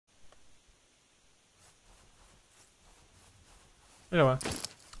Anyway,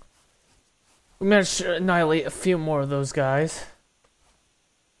 we managed to annihilate a few more of those guys.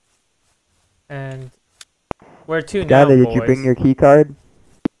 And where to now, Skyler, did you boys? bring your key card?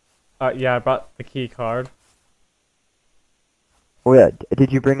 Yeah, I brought the key card. Oh yeah,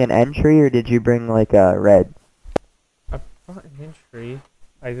 did you bring an entry or did you bring like a red? I brought an entry,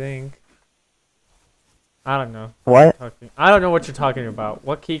 I think. I don't know. What? I don't know what you're talking about.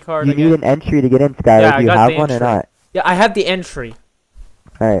 What key card You need again? an entry to get in, Skylar. Yeah, Do I you got have the one or entry. not? Yeah, I have the entry.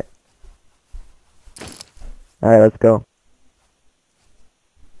 Alright. Alright, let's go.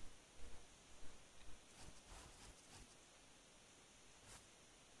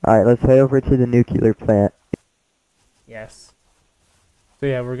 Alright, let's head over to the nuclear plant. Yes. So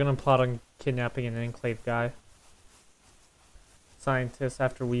yeah, we're gonna plot on kidnapping an Enclave guy. Scientists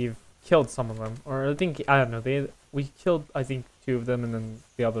after we've killed some of them. Or I don't know, we killed, I think, 2 of them and then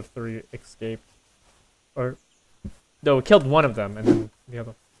the other 3 escaped. Or, no, we killed 1 of them and then the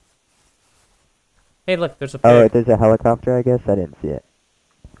other. Hey look, there's a pig. Oh, there's a helicopter, I guess? I didn't see it.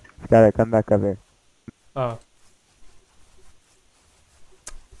 Skylar, come back over. Oh.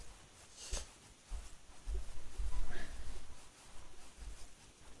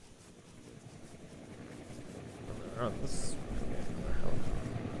 Oh, this.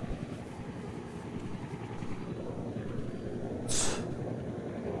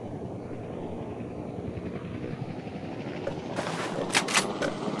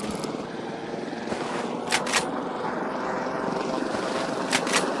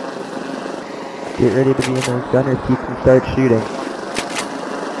 Get ready to be in those gunner seats and start shooting.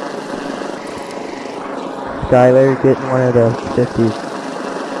 Skylar, get in one of the 50s.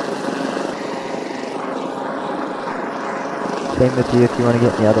 Same with you if you want to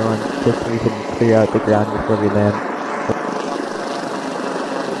get in the other one, just so we can clear out the ground before we land.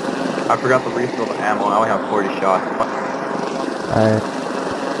 I forgot to refill the ammo. I only have 40 shots. Alright.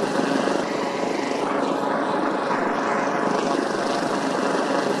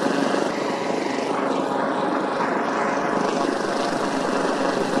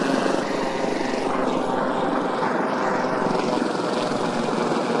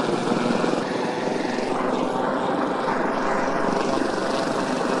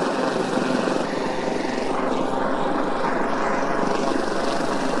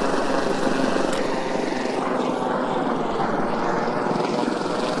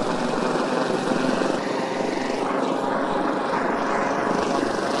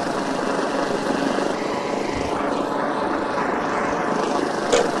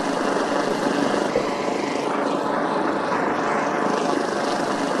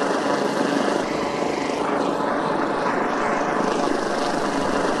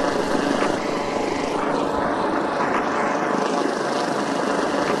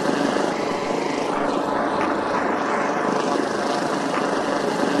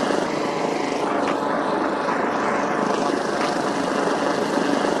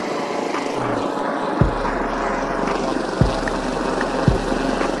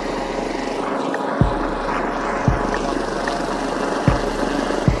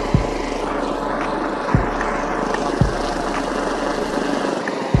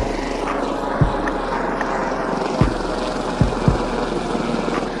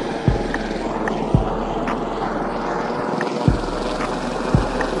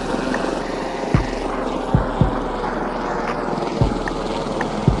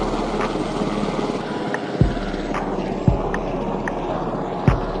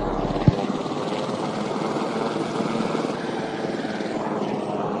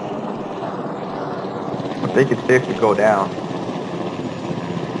 I think it's safe to go down.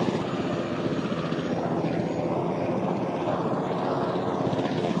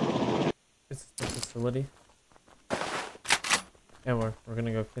 This is the facility. And we're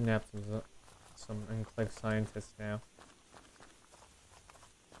gonna go kidnap some Enclave scientists now.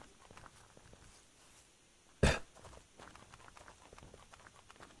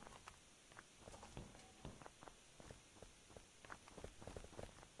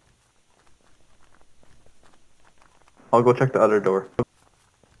 I'll go check the other door.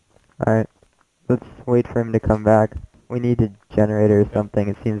 Alright. Let's wait for him to come back. We need a generator or something.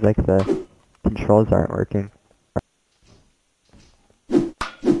 It seems like the controls aren't working.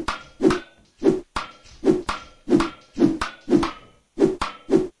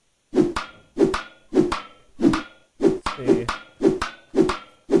 Let's see.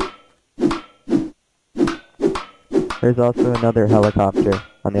 There's also another helicopter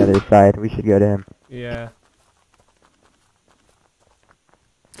on the other side. We should go to him. Yeah.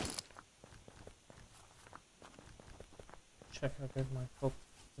 Check how good my cult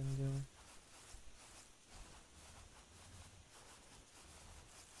has been doing.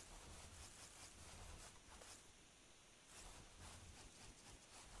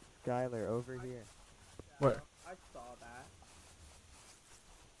 Skylar, over here. Where? I saw that.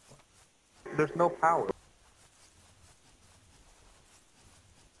 There's no power.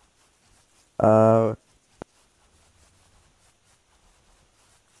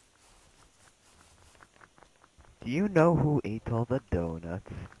 Do you know who ate all the donuts?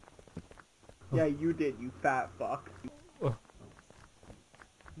 Yeah, you did, you fat fuck.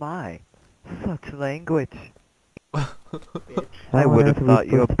 My, such language. Bitch. I would have thought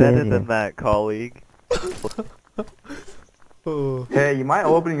you were better than that, colleague. Oh. Hey, you mind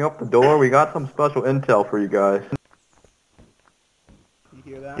opening up the door? We got some special intel for you guys. You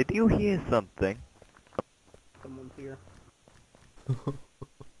hear that? Did you hear something? Someone's here.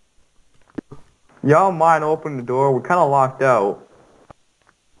 Y'all mind opening the door? We're kind of locked out.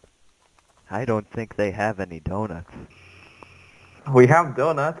 I don't think they have any donuts. We have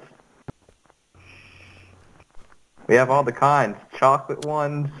donuts. We have all the kinds. Chocolate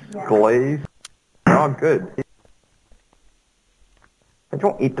ones, glazed. They're all good. I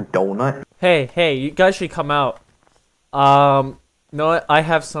don't eat the donut. Hey, you guys should come out. No, what? I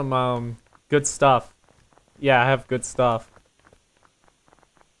have some, good stuff. Yeah, I have good stuff.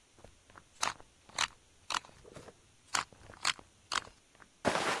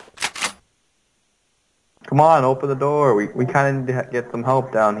 Come on, open the door. We kind of need to get some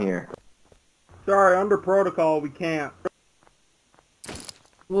help down here. Sorry, under protocol, we can't.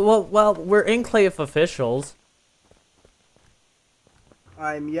 Well, we're Enclave officials.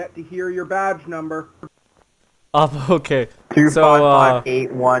 I'm yet to hear your badge number. Okay.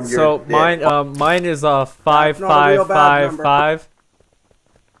 25581. So mine is not a real 5555.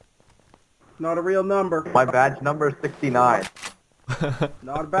 Not a real number. My badge number is 69.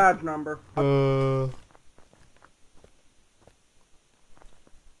 Not a badge number.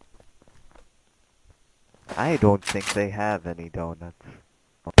 I don't think they have any donuts.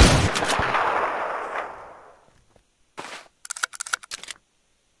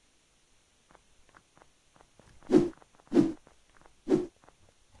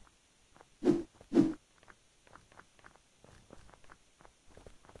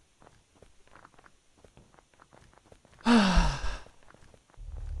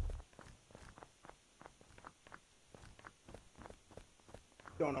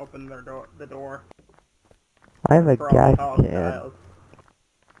 Don't open the door. I have a For gas all can. hostiles.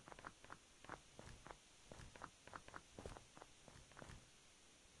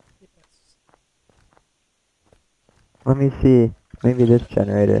 Let me see. Maybe this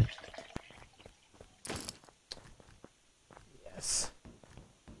generator. Yes.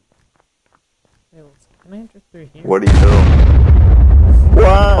 Hey, can I enter through here? What are you doing?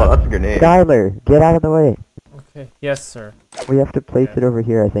 Oh, that's a grenade. Skylar, get out of the way. Okay. Yes, sir. We have to place Okay. it over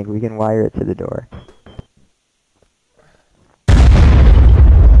here, I think. We can wire it to the door.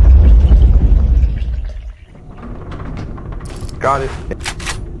 Got it.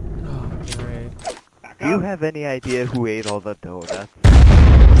 Oh, great. Do you have any idea who ate all the donuts?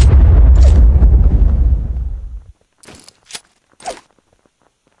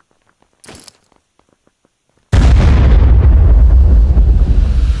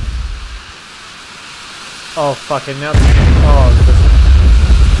 Oh, fucking now. Oh, this.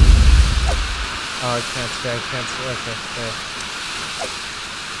 Oh, I can't see. Okay, there.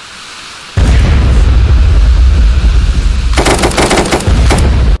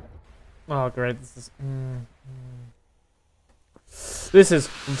 Oh, great. This is. This is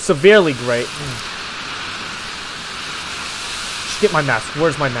severely great. Just get my mask.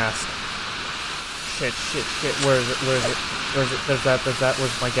 Where's my mask? Shit. Where is it? There's that.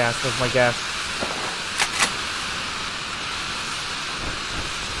 Where's my gas?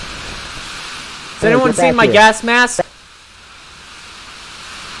 Has anyone get seen back my here. gas mask?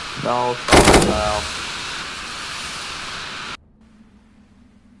 No, sorry, no.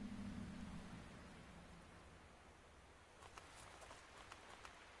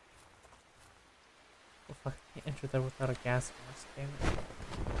 Oh, fuck, I can't enter there without a gas mask, damn it.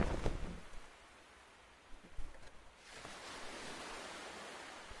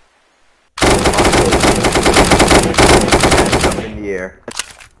 Up in the air.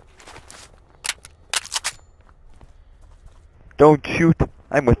 Don't shoot.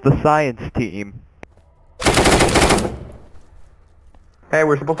 I'm with the science team. Hey,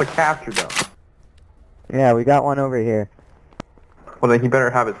 we're supposed to capture them. Yeah, we got one over here. Well, then he better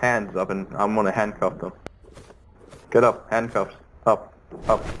have his hands up, and I'm gonna handcuff them. Get up, handcuffs. Up.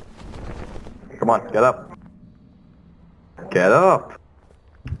 Come on, get up. Get up.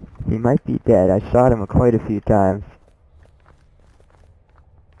 He might be dead. I shot him quite a few times.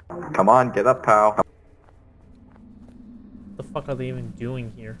 Come on, get up, pal. What the fuck are they even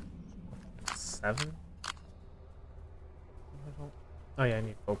doing here? 7? Oh yeah, I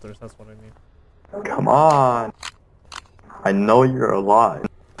need filters. That's what I need. Come on. I know you're alive.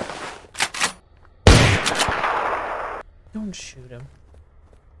 Don't shoot him.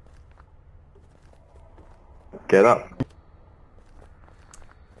 Get up.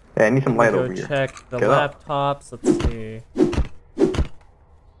 Hey, I need some light Go over here. check the Get up. laptops. Let's see.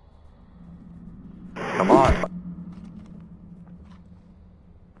 Come on.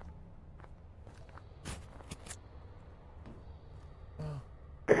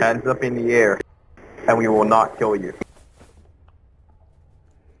 Hands up in the air, and we will not kill you.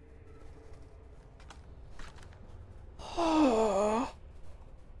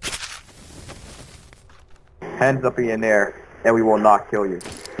 Hands up in the air, and we will not kill you.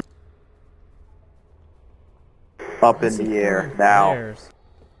 Up in the air, now. Flares?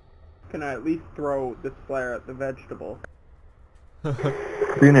 Can I at least throw this flare at the vegetable?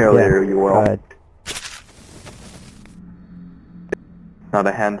 Sooner or later you will. Now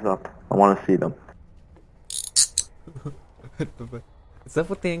the hands up. I want to see them. Is that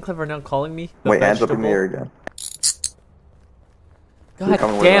what the Enclave are now calling me? The Wait, hands up in the vegetable? air again. God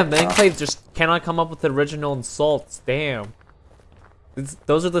Coming with damn, us the now. Enclave just cannot come up with original insults. Damn.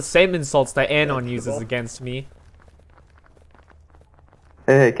 Those are the same insults that Anon uses Vegetable. against me.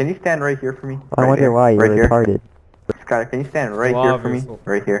 Hey, can you stand right here for me? I wonder here. why you're Right here. retarded. Skyler, can you stand right Well, here for me? obviously.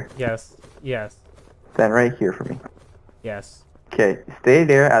 Right here. Yes. Yes. Stand right here for me. Yes. Okay, stay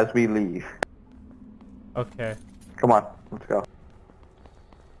there as we leave. Okay. Come on, let's go.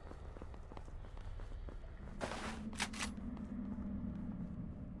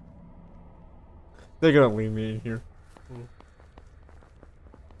 They're gonna leave me in here.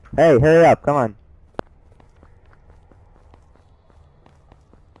 Hey, hurry up, come on.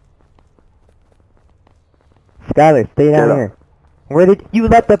 Skylar, stay down Get up. here. Where did you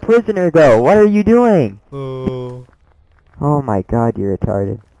let the prisoner go? What are you doing? Oh. Oh my god, you're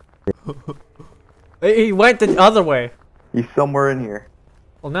retarded. He went the other way. He's somewhere in here.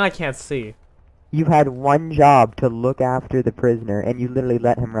 Well, now I can't see. You had one job to look after the prisoner, and you literally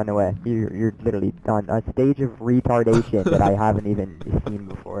let him run away. You're literally on a stage of retardation that I haven't even seen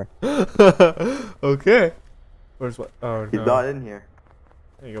before. Okay. Where's what? Oh He's no. not in here.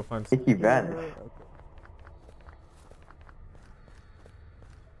 There you go, find I think he vanished.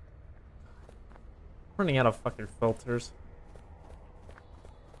 running out of fucking filters.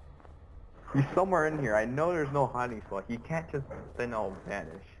 He's somewhere in here. I know there's no hiding spot. He can't just then I'll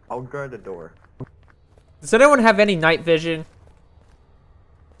vanish. I'll guard the door. Does anyone have any night vision?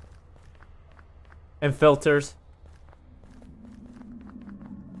 And filters?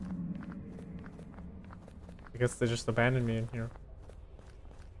 I guess they just abandoned me in here.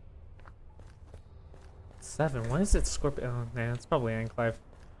 7. Why is it Scorpion? Oh man, it's probably Enclave.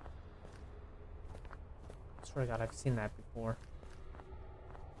 I swear to God, I've seen that before.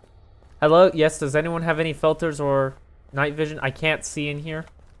 Hello? Yes, does anyone have any filters or night vision? I can't see in here.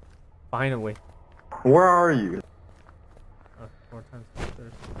 Finally. Where are you? Oh, 4 times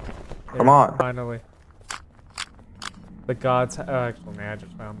filters. Come on. Finally. The gods. Actually, man, I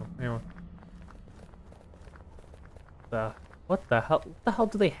just found them. Anyway. What the hell? What the hell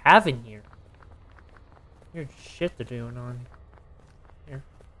do they have in here? Weird shit they're doing on here.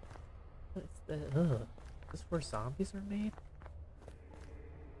 What's the? Ugh. Is this where zombies are made?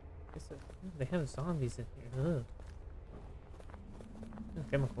 They have zombies in here. Ugh.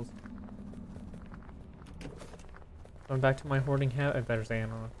 Chemicals. Going back to my hoarding hat. I better stay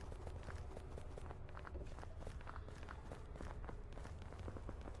on.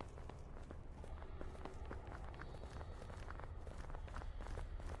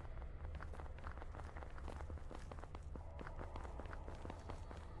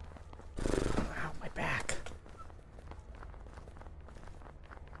 Ow, my back.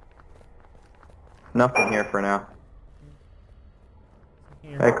 Nothing here for now.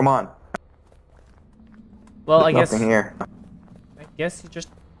 Here. Hey, come on. Well, There's I guess. nothing here. I guess you just.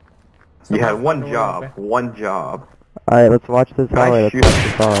 You had somehow one found a way job. back. One job. Alright, let's watch this Guys, hallway. Let's shoot. watch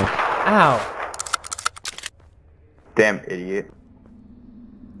this hallway. Ow! Damn idiot.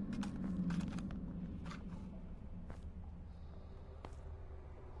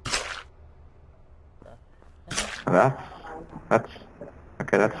 That's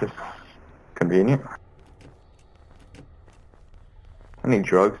okay. That's just convenient. I need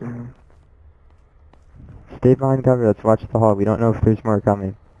drugs in here. Stay behind cover. Let's watch the hall. We don't know if there's more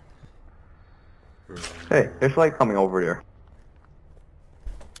coming. Hey, there's light coming over there.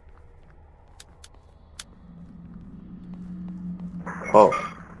 Oh,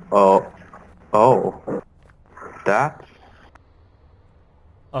 oh, oh. That's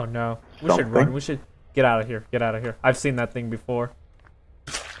Oh no. We should run. We should get out of here. Get out of here. I've seen that thing before.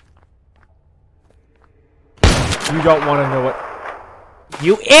 You don't want to know what...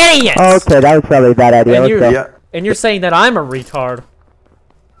 You idiots! Okay, that was probably a bad idea. And you're saying that I'm a retard.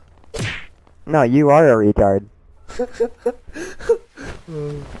 No, you are a retard.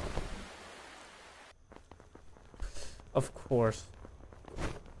 Of course.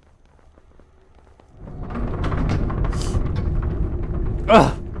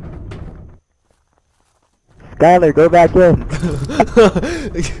 Ugh! Skylar, go back in.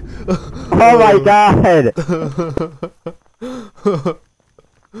 Oh my god!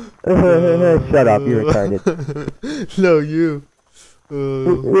 Shut up, you retarded. No, you.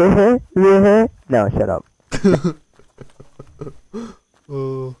 No, shut up.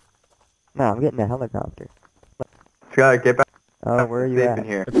 Oh. No, I'm getting a helicopter. Skylar, get back. Oh, where are you safe at? in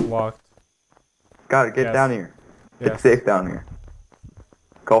here. It's locked. Skylar, get Yes. down here. Yes. It's safe down here.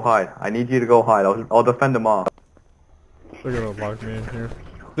 Go hide. I need you to go hide. I'll defend them all. They're gonna lock me in here.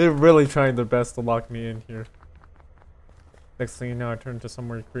 They're really trying their best to lock me in here. Next thing you know, I turn into some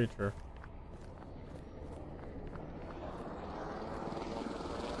weird creature.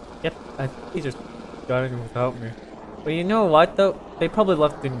 Yep, he just got in without me. But you know what though? They probably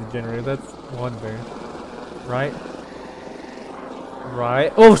left in the generator, that's one thing. Right?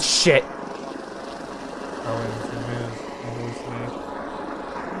 Right? Oh shit! Oh wait, it's a man.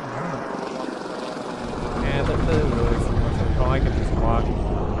 Yeah, that doesn't really so much. Oh, I can just walk.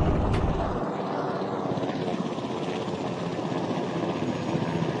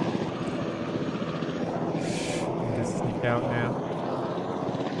 I'm just sneak out now.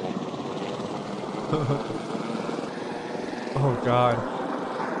 Oh god.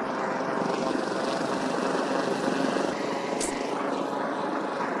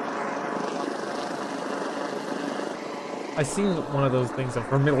 I seen one of those things of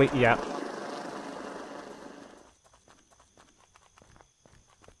Vermilion. Yeah.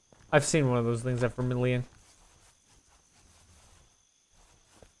 I've seen one of those things at Vermilion.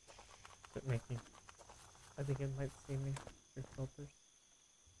 Making. I think it might see me through filters.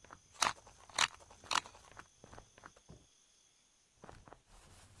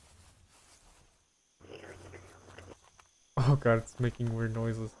 Oh god, it's making weird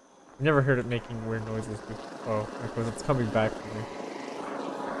noises. I've never heard it making weird noises before. Oh, because it's coming back to me.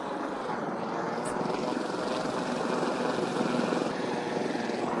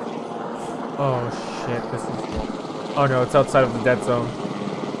 Oh shit, this is... Oh no, it's outside of the dead zone.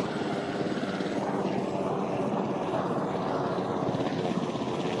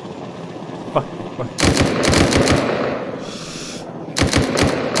 Fuck, fuck.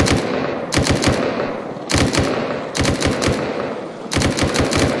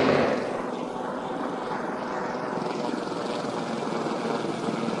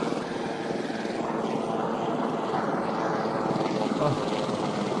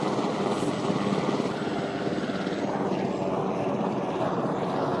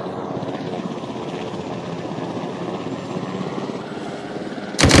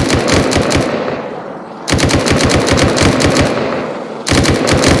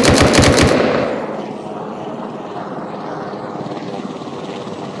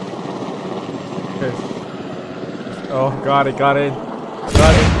 Oh god, it got in.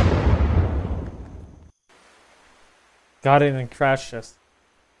 Got in. Got in and crashed us.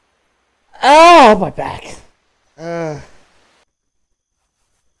 Oh, my back. And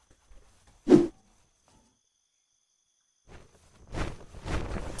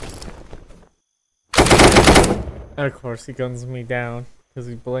of course he guns me down because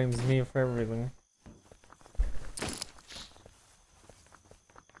he blames me for everything.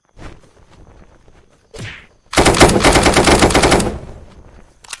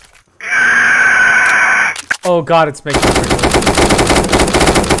 Oh god, it's making weird noises.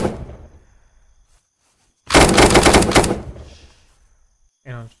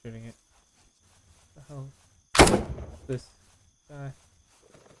 And I'm shooting it. What the hell? This guy.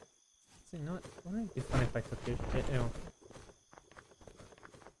 See, not. Wouldn't it be funny if I took his shit? Ew.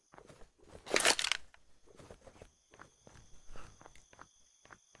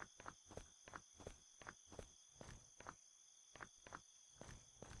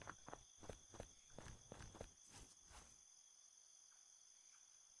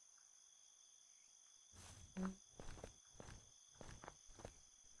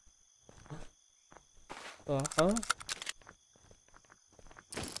 Huh?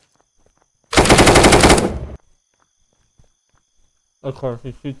 Of course,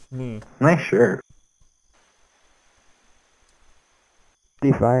 he shoots me. Nice shirt.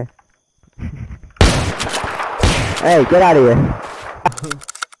 See fire. Hey, get out of here.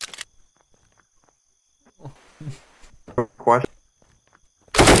 question.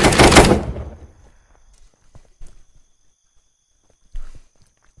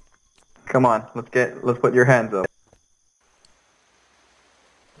 Come on, let's put your hands up.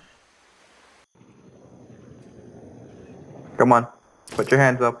 Come on, put your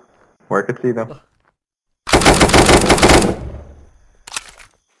hands up where I can see them.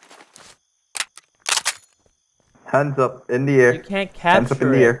 Hands up in the air. You can't Hands up in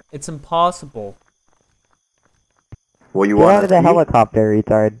capture the it. air. It's impossible. Well, you Get want out to of the see? helicopter,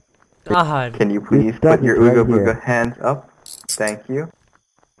 retard. God. Can you please stuck, put your it's right Ooga here. Booga hands up? Thank you.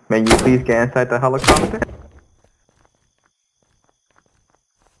 May you please get inside the helicopter?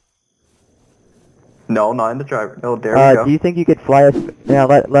 No, not in the driver. No, there we go. Do you think you could fly us? Yeah,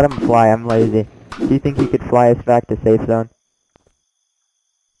 let him fly. I'm lazy. Do you think you could fly us back to safe zone?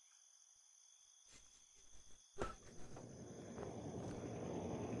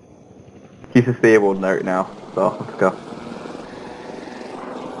 He's disabled right now, so let's go.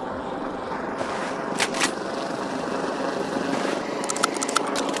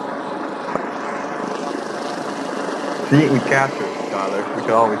 See, we captured it, Skylar. We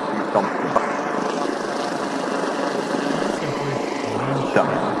could always do something.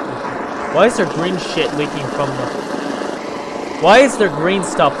 Dumbass. Why is there green shit leaking from the... Why is there green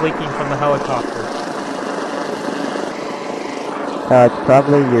stuff leaking from the helicopter? It's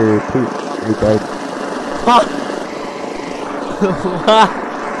probably your poop, retard. Huh? What?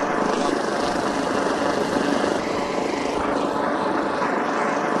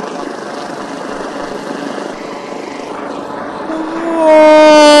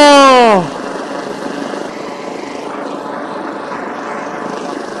 Oh!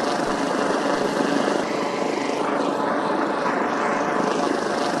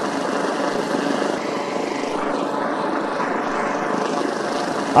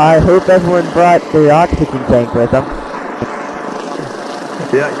 I hope everyone brought their oxygen tank with them.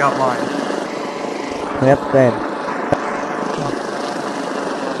 Yeah, I got mine. Yep, same.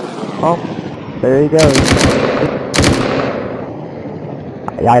 Oh, there he goes.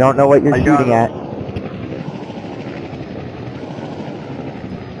 I don't know what you're I got shooting him. at.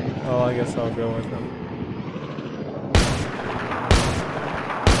 Oh, I guess I'll go with him.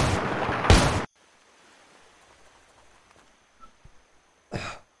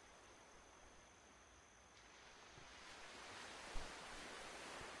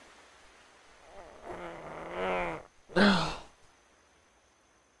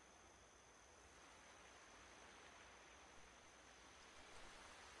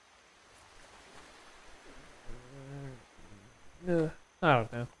 I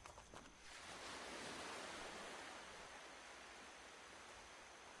don't know.